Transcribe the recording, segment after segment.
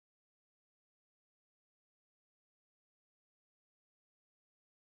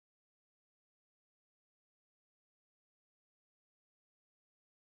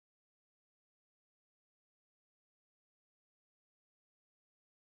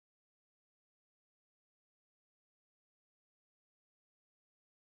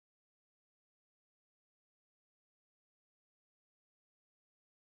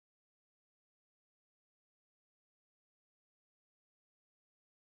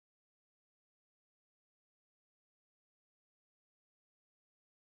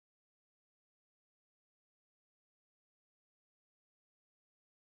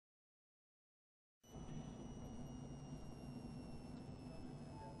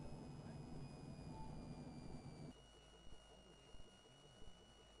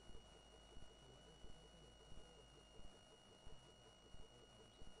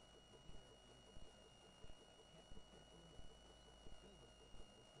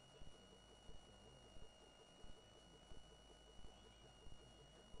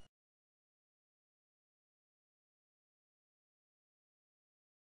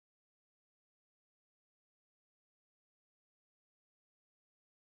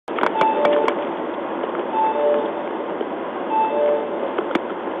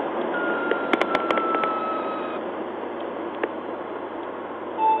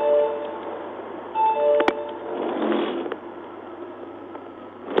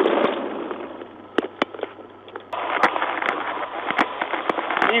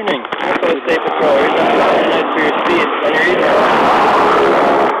Good evening. Minnesota State Patrol. Here's a nice for your speed on your email.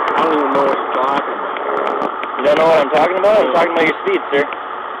 I don't even know what you're talking about. You don't know what I'm talking about? I'm talking about your speed, sir.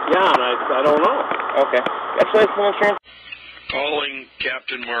 Yeah, and I don't know. Okay. Got your license and insurance? Calling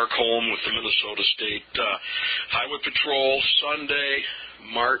Captain Mark Holm with the Minnesota State Highway Patrol, Sunday,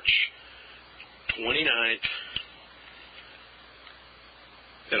 March 29th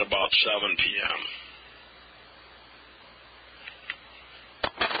at about 7 p.m.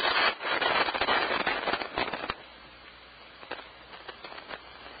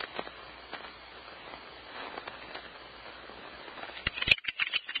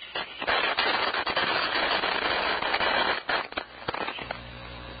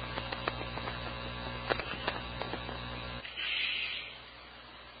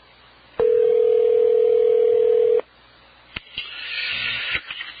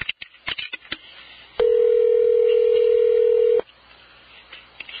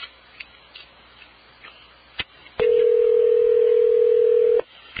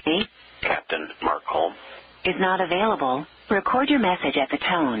 Captain Mark Holm is not available. Record your message at the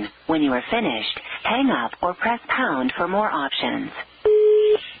tone. When you are finished, hang up or press pound for more options.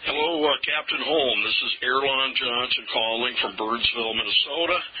 Hello, Captain Holm. This is Airlon Johnson calling from Birdsville,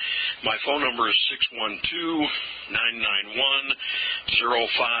 Minnesota. My phone number is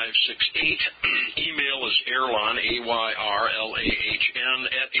 612-991-0568. Email is airlon, AYRLAHN,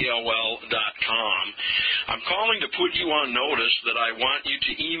 @AOL.com. I'm calling to put you on notice that I want you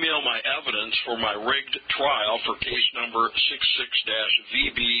to email my evidence for my rigged trial for case number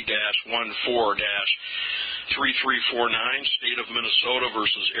 66-VB-14-3349, State of Minnesota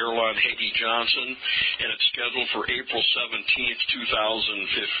versus Airlon Hagee Johnson, and it's scheduled for April 17th,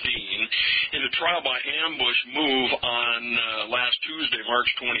 2015. In a trial by ambush move on last Tuesday, March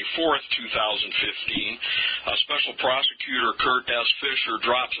 24th, 2015, Special Prosecutor Kurt S. Fisher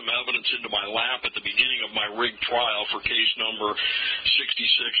dropped some evidence into my lap at the beginning of my rigged trial for case number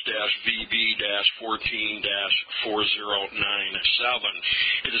 66-VB-14-4097.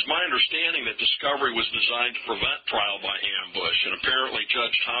 It is my understanding that discovery was designed to prevent trial by ambush, and apparently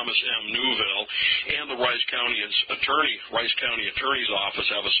Judge Thomas M. Newville and the Rice County Attorney's Office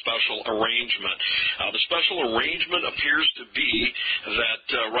have a special arrangement. The special arrangement appears to be that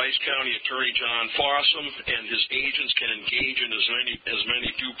Rice County Attorney John Fossum and his agents can engage in as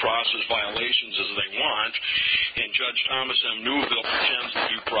many due process violations as they want, and Judge Thomas M. Newville pretends the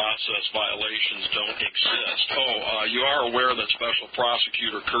due process violations don't exist. You are aware that Special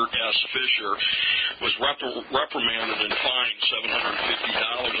Prosecutor Kurt S. Fisher was reprimanded and fined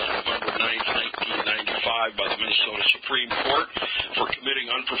 $750 on November 9, 1995 by the Minnesota Supreme Court for committing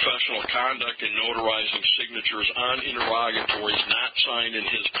unprofessional conduct and notarizing signatures on interrogatories not signed in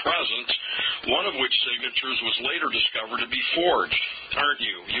his presence, one of which signatures was later discovered to be forged. Aren't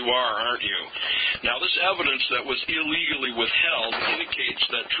you? You are, aren't you? Now, this evidence that was illegally withheld indicates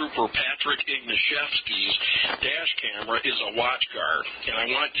that Trooper Patrick Ignaszewski's dash camera is a watch guard, and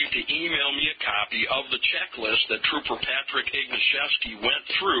I want you to email me a copy of the checklist that Trooper Patrick Ignaszewski went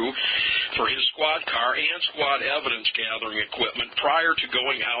through for his squad car and squad evidence gathering equipment prior to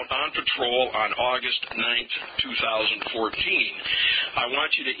going out on patrol on August 9th, 2014. I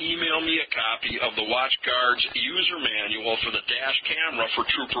want you to email me a copy of the watch guard's user manual for the dash camera for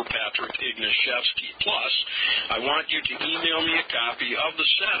Trooper Patrick Ignaszewski. Plus, I want you to email me a copy of the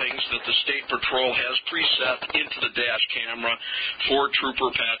settings that the State Patrol has preset into the dash camera for Trooper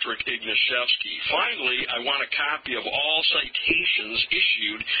Patrick Ignaszewski. Finally, I want a copy of all citations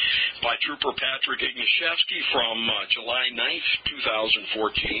issued by Trooper Patrick Ignaszewski from July 9th,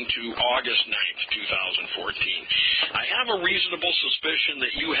 2014 to August 9th, 2014. I have a reasonable suspicion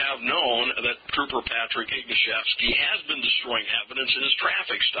that you have known that Trooper Patrick Ignaszewski has been destroying evidence in his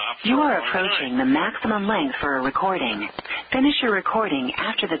traffic stop for You are a long approaching time. the maximum length for a recording. Finish your recording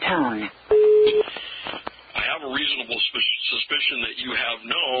after the tone. I have a reasonable suspicion that you have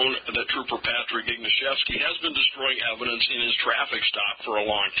known that Trooper Patrick Ignaszewski has been destroying evidence in his traffic stop for a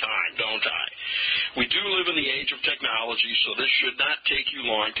long time, don't I? We do live in the age of technology, so this should not take you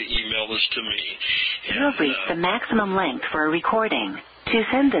long to email this to me. You have reached the maximum length for a recording. To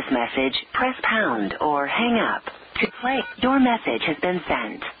send this message, press pound or hang up. To play, your message has been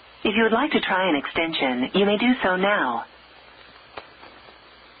sent. If you would like to try an extension, you may do so now.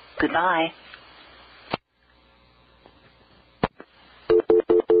 Goodbye.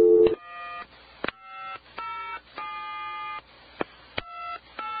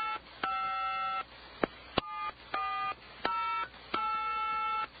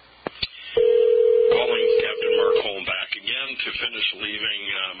 Calling Captain Mark Holm back again to finish leaving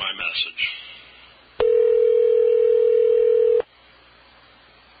my message.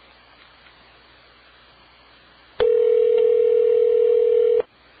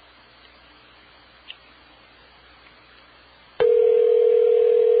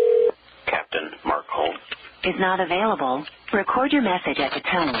 is not available. Record your message at the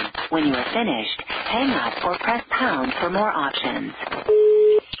tone. When you are finished, hang up or press pound for more options.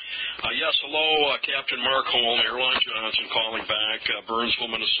 Yes, hello, Captain Mark Holm, Airline Johnson, calling back, Burnsville,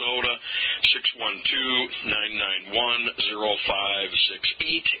 Minnesota,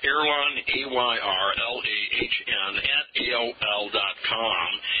 612-991-0568, Airline, AYRLAHN, at AOL.com.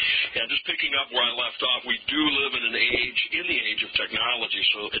 And just picking up where I left off, we do live in the age of technology,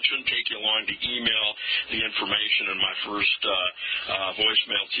 so it shouldn't take you long to email the information in my first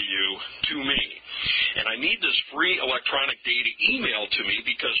voicemail to you, to me. And I need this free electronic data emailed to me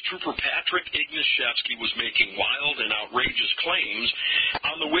because Trooper Patrick Ignaszewski was making wild and outrageous claims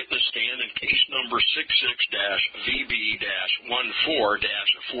on the witness stand in case number 66-VB-14-4097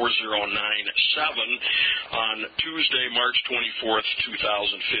 on Tuesday, March 24th,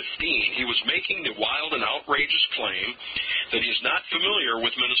 2015. He was making the wild and outrageous claim that he is not familiar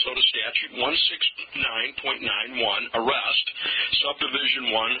with Minnesota Statute 169.91, arrest,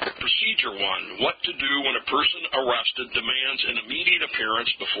 subdivision 1, procedure 1, what to do when a person arrested demands an immediate appearance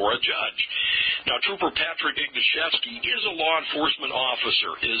before a judge. Now, Trooper Patrick Ignaszewski is a law enforcement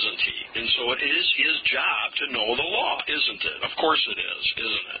officer, isn't he? And so it is his job to know the law, isn't it? Of course it is,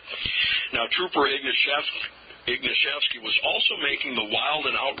 isn't it? Now, Trooper Ignaszewski was also making the wild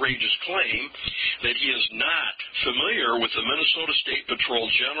and outrageous claim that he is not familiar with the Minnesota State Patrol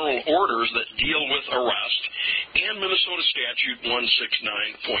general orders that deal with arrest and Minnesota Statute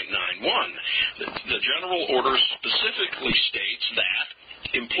 169.91. The general order specifically states that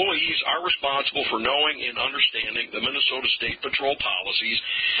employees are responsible for knowing and understanding the Minnesota State Patrol policies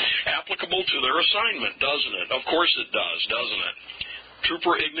applicable to their assignment, doesn't it? Of course it does, doesn't it?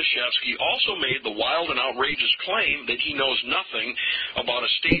 Trooper Ignaszewski also made the wild and outrageous claim that he knows nothing about a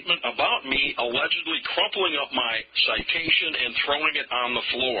statement about me allegedly crumpling up my citation and throwing it on the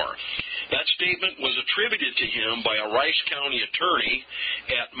floor. That statement was attributed to him by a Rice County attorney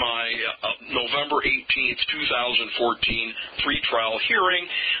at my November 18th, 2014 pretrial hearing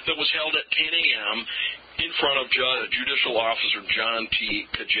that was held at 10 a.m. in front of Judicial Officer John T.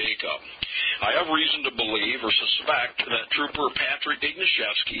 Kajakob. I have reason to believe or suspect that Trooper Patrick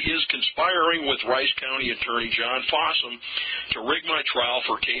Ignaszewski is conspiring with Rice County Attorney John Fossum to rig my trial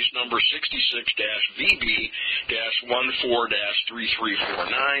for case number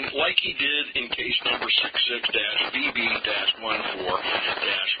 66-VB-14-3349, like he did in case number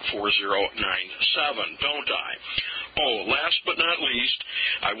 66-VB-14-4097, don't I? Oh, last but not least,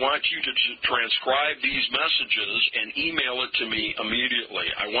 I want you to transcribe these messages and email it to me immediately.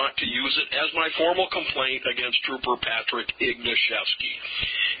 I want to use it as my formal complaint against Trooper Patrick Ignaszewski.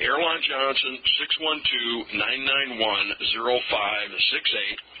 Airline Johnson,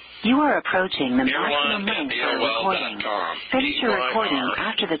 612-991-0568. You are approaching the maximum length for recording. Finish your recording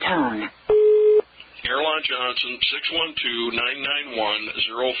after the tone. Airline Johnson,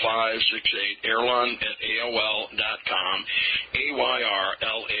 612-991-0568, airline at AOL.com,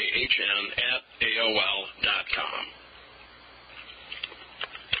 AYRLAHN at AOL.com.